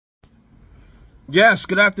Yes,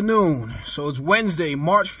 good afternoon. So it's Wednesday,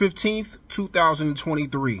 March 15th,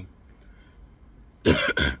 2023.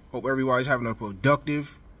 Hope everybody's having a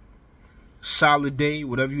productive, solid day.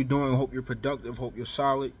 Whatever you're doing, hope you're productive, hope you're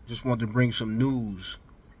solid. Just wanted to bring some news.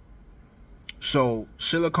 So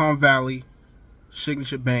Silicon Valley,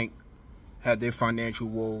 Signature Bank had their financial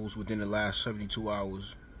woes within the last 72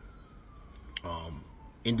 hours.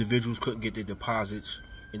 Individuals couldn't get their deposits.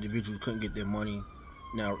 Individuals couldn't get their money.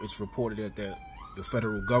 Now it's reported that the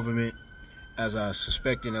federal government, as I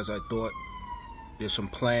suspected, as I thought, there's some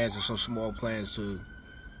plans and some small plans to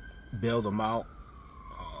bail them out.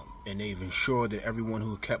 And they've ensured that everyone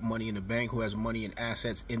who kept money in the bank, who has money and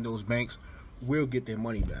assets in those banks, will get their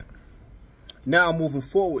money back. Now moving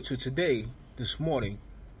forward to today, this morning,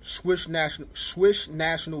 Swiss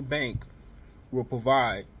National Bank will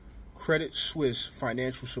provide Credit Suisse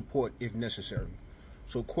financial support if necessary.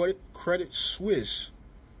 So Credit Suisse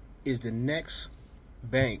is the next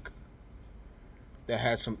bank that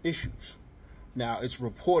has some issues. Now, it's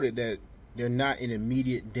reported that they're not in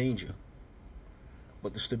immediate danger,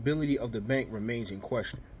 but the stability of the bank remains in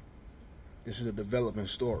question. This is a developing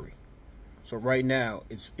story. So right now,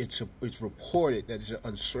 it's reported that there's an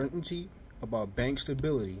uncertainty about bank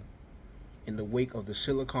stability in the wake of the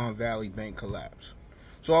Silicon Valley bank collapse.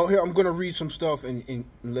 So here I'm going to read some stuff and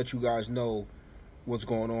let you guys know what's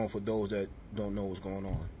going on for those that don't know what's going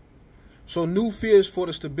on. So new fears for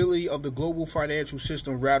the stability of the global financial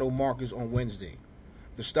system rattle markets on Wednesday.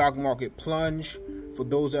 The stock market plunged. For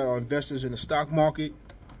those that are investors in the stock market,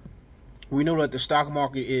 we know that the stock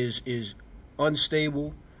market is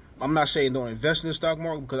unstable. I'm not saying don't invest in the stock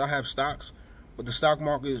market because I have stocks, but the stock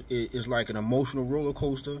market is like an emotional roller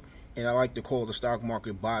coaster. And I like to call the stock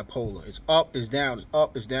market bipolar. It's up, it's down, it's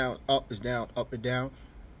up, it's down, up, it's down, up and down.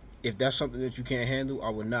 If that's something that you can't handle,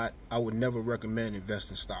 I would never recommend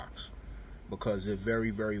investing stocks because they're very,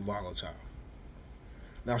 very volatile.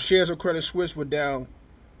 Now, shares of Credit Suisse were down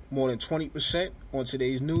more than 20% on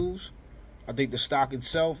today's news. I think the stock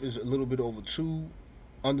itself is a little bit over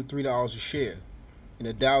under $3 a share. And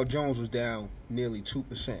the Dow Jones was down nearly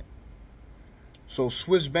 2%. So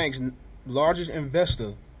Swiss Bank's largest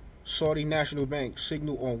investor, Saudi National Bank,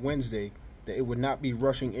 signaled on Wednesday that it would not be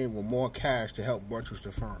rushing in with more cash to help buttress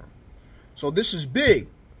the firm. So this is big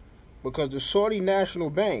because the Saudi National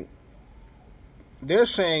Bank, they're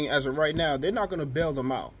saying as of right now, they're not going to bail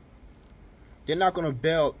them out. They're not going to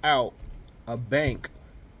bail out a bank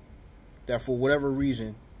that for whatever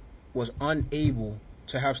reason was unable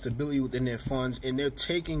to have stability within their funds, and they're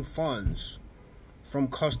taking funds from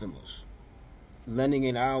customers, lending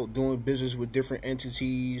it out, doing business with different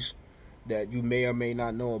entities that you may or may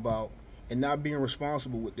not know about, and not being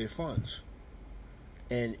responsible with their funds.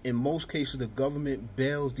 And in most cases, the government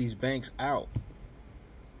bails these banks out,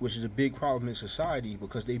 which is a big problem in society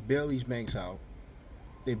because they bail these banks out,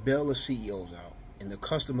 they bail the CEOs out, and the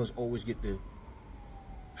customers always get the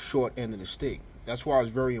short end of the stick. That's why it's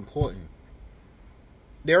very important.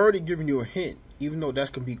 They're already giving you a hint, even though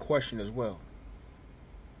that can be questioned as well.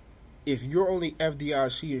 If you're only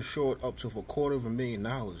FDIC insured up to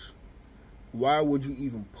 $250,000, why would you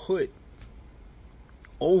even put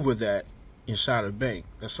over that inside a bank?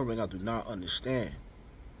 That's something I do not understand.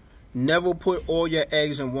 Never put all your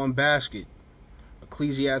eggs in one basket.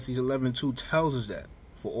 Ecclesiastes 11:2 tells us that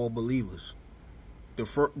for all believers.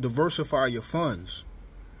 Diversify your funds.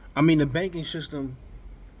 I mean, the banking system,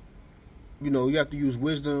 you have to use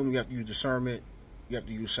wisdom, you have to use discernment, you have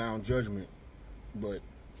to use sound judgment, but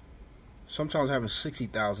sometimes having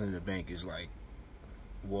 $60,000 in the bank is like,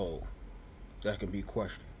 whoa, that can be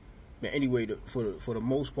questioned. But anyway, for the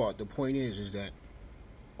most part, the point is that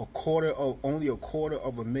only a quarter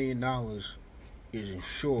of $1,000,000 is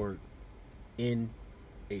insured in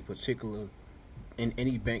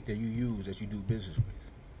any bank that you use, that you do business with.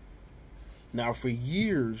 Now, for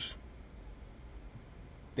years,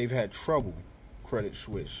 they've had trouble, Credit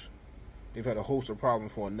Suisse. They've had a host of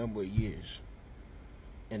problems for a number of years.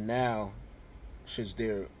 And now, since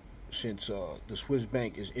the Swiss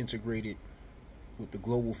bank is integrated with the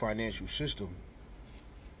global financial system,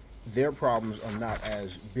 their problems are not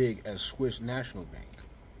as big as Swiss National Bank.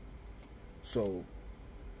 So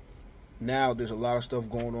now there's a lot of stuff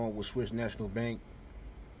going on with Swiss National Bank.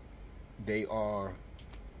 They are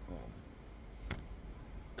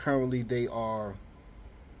currently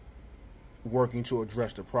working to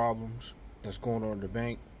address the problems that's going on in the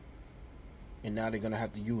bank. And now they're going to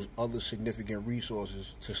have to use other significant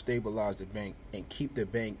resources to stabilize the bank and keep the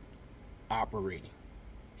bank operating.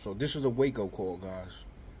 So this is a wake-up call, guys.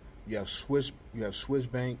 You have Swiss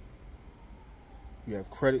Bank, you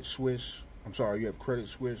have Credit Suisse, I'm sorry, you have Credit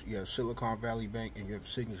Suisse, you have Silicon Valley Bank, and you have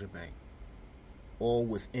Signature Bank. All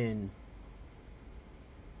within,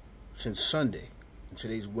 since Sunday, and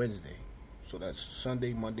today's Wednesday. So that's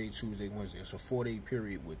Sunday, Monday, Tuesday, Wednesday. It's a 4-day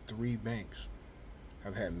period with 3 banks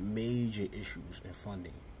have had major issues in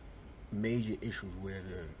funding. Major issues where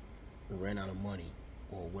they ran out of money,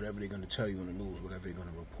 or whatever they're going to tell you in the news, whatever they're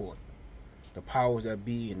going to report. The powers that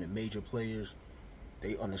be and the major players,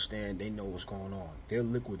 they understand, they know what's going on. They're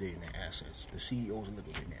liquidating their assets. The CEOs are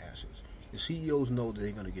liquidating their assets. The CEOs know that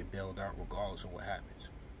they're going to get bailed out regardless of what happens.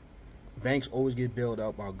 Banks always get bailed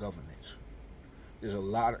out by governments. There's a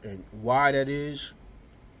lot, and why that is,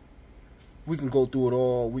 we can go through it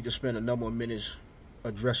all. We can spend a number of minutes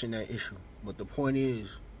addressing that issue. But the point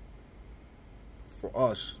is, for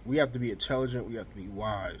us, we have to be intelligent. We have to be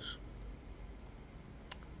wise.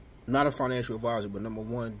 I'm not a financial advisor, but number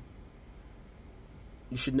one,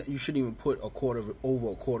 you shouldn't even put over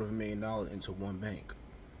 $250,000 into one bank.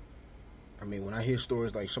 I mean, when I hear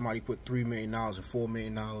stories like somebody put $3 million and $4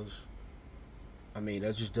 million, I mean,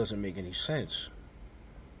 that just doesn't make any sense.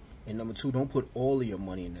 And number two, don't put all of your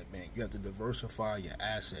money in that bank. You have to diversify your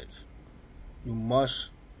assets. You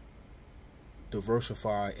must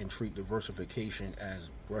diversify and treat diversification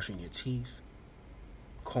as brushing your teeth,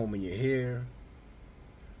 combing your hair,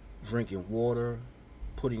 drinking water,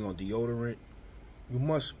 putting on deodorant. You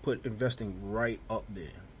must put investing right up there.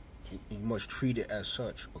 You must treat it as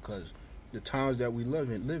such, because the times that we live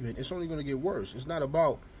in, it's only going to get worse. It's not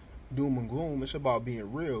about doom and gloom. It's about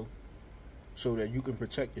being real, so that you can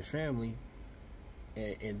protect your family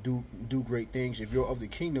and do great things if you're of the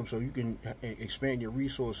kingdom, so you can expand your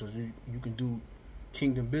resources. You can do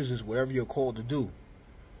kingdom business, whatever you're called to do.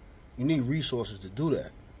 You need resources to do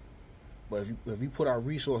that. But if you put our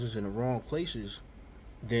resources in the wrong places,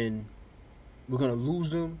 then we're going to lose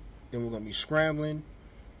them. Then we're going to be scrambling,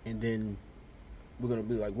 and then we're going to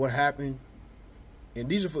be like, what happened? And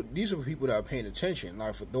these are for people that are paying attention.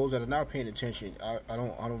 Like, for those that are not paying attention, I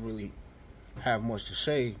don't really have much to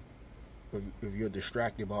say if you're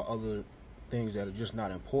distracted by other things that are just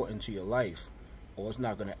not important to your life, or it's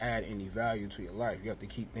not going to add any value to your life. You have to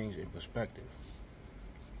keep things in perspective.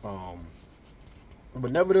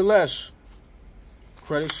 But nevertheless,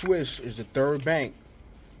 Credit Suisse is the 3rd bank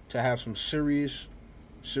to have some serious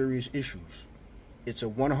issues. It's a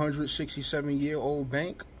 167-year-old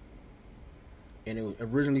bank, and it was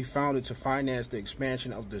originally founded to finance the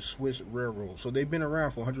expansion of the Swiss railroad. So they've been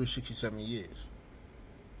around for 167 years.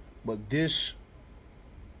 But this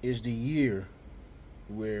is the year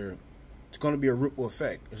where it's going to be a ripple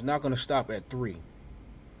effect. It's not going to stop at 3.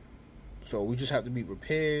 So we just have to be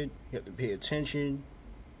prepared. You have to pay attention.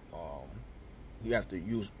 You have to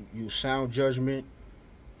use sound judgment.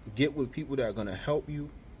 Get with people that are going to help you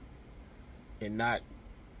and not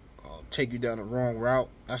take you down the wrong route.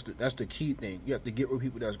 That's the key thing. You have to get with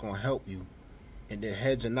people that's going to help you, and their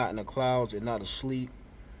heads are not in the clouds. They're not asleep.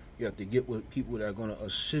 You have to get with people that are going to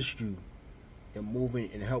assist you in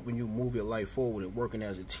moving and helping you move your life forward and working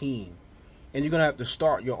as a team. And you're going to have to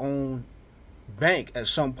start your own bank at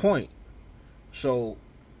some point. So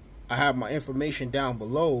I have my information down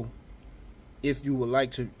below if you would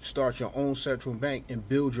like to start your own central bank and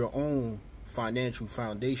build your own financial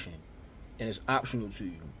foundation. And it's optional to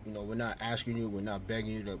you. You know, we're not asking you, we're not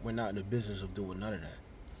begging you, that we're not in the business of doing none of that.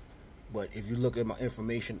 But if you look at my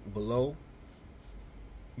information below,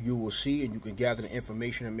 you will see, and you can gather the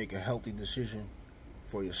information and make a healthy decision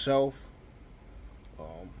for yourself.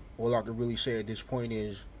 All I can really say at this point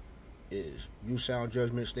is use sound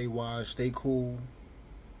judgment, stay wise, stay cool,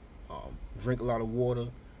 drink a lot of water,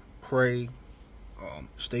 pray,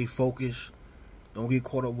 stay focused. Don't get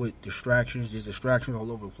caught up with distractions. There's distractions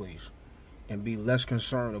all over the place. And be less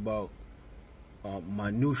concerned about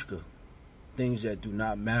minutia, things that do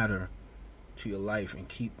not matter to your life, and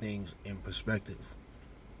keep things in perspective.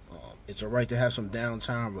 It's all right to have some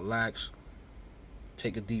downtime, relax,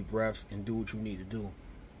 take a deep breath, and do what you need to do.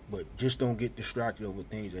 But just don't get distracted over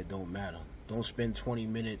things that don't matter. Don't spend 20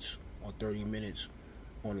 minutes or 30 minutes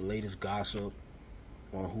on the latest gossip,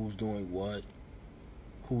 on who's doing what,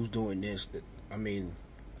 who's doing this. I mean,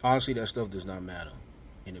 honestly, that stuff does not matter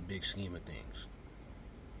in the big scheme of things.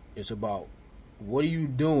 It's about, what are you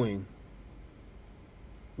doing?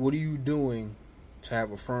 What are you doing to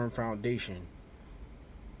have a firm foundation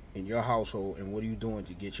in your household, and what are you doing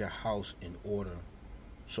to get your house in order,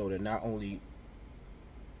 so that not only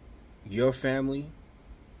your family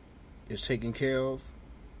is taken care of,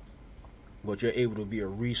 but you're able to be a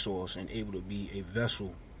resource and able to be a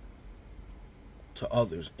vessel to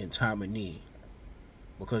others in time of need.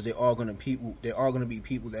 Because there are going to be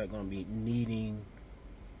people that are going to be needing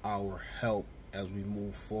our help as we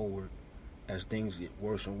move forward, as things get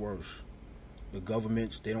worse and worse. The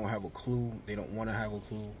governments, they don't have a clue. They don't want to have a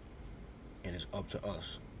clue. And it's up to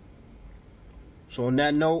us. So on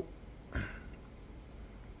that note,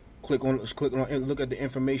 look at the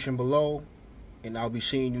information below, and I'll be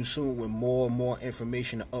seeing you soon with more and more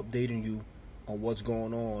information and updating you on what's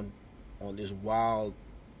going on this wild,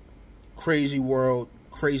 crazy world,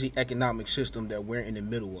 crazy economic system that we're in the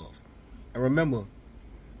middle of. And remember,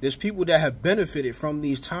 there's people that have benefited from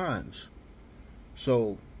these times.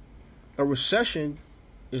 So a recession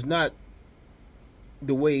is not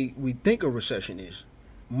the way we think a recession is.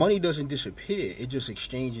 Money doesn't disappear. It just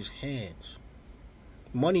exchanges hands.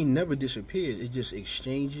 Money never disappears. It just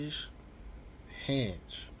exchanges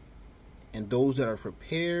hands. And those that are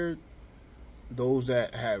prepared, those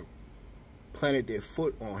that have planted their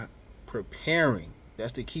foot on preparing,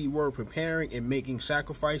 that's the key word, preparing and making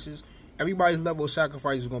sacrifices. Everybody's level of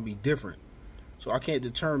sacrifice is going to be different. So I can't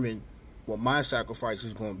determine what my sacrifice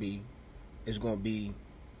is going to be. Is it going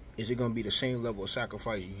to be the same level of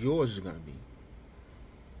sacrifice yours is going to be?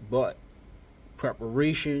 But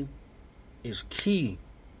preparation is key.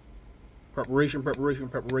 Preparation, preparation,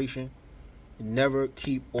 preparation. Never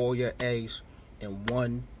keep all your eggs in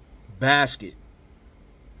one basket.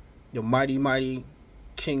 The mighty, mighty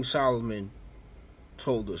King Solomon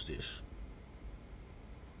told us this.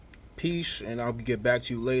 Peace, and I'll get back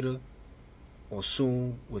to you later or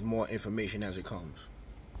soon with more information as it comes.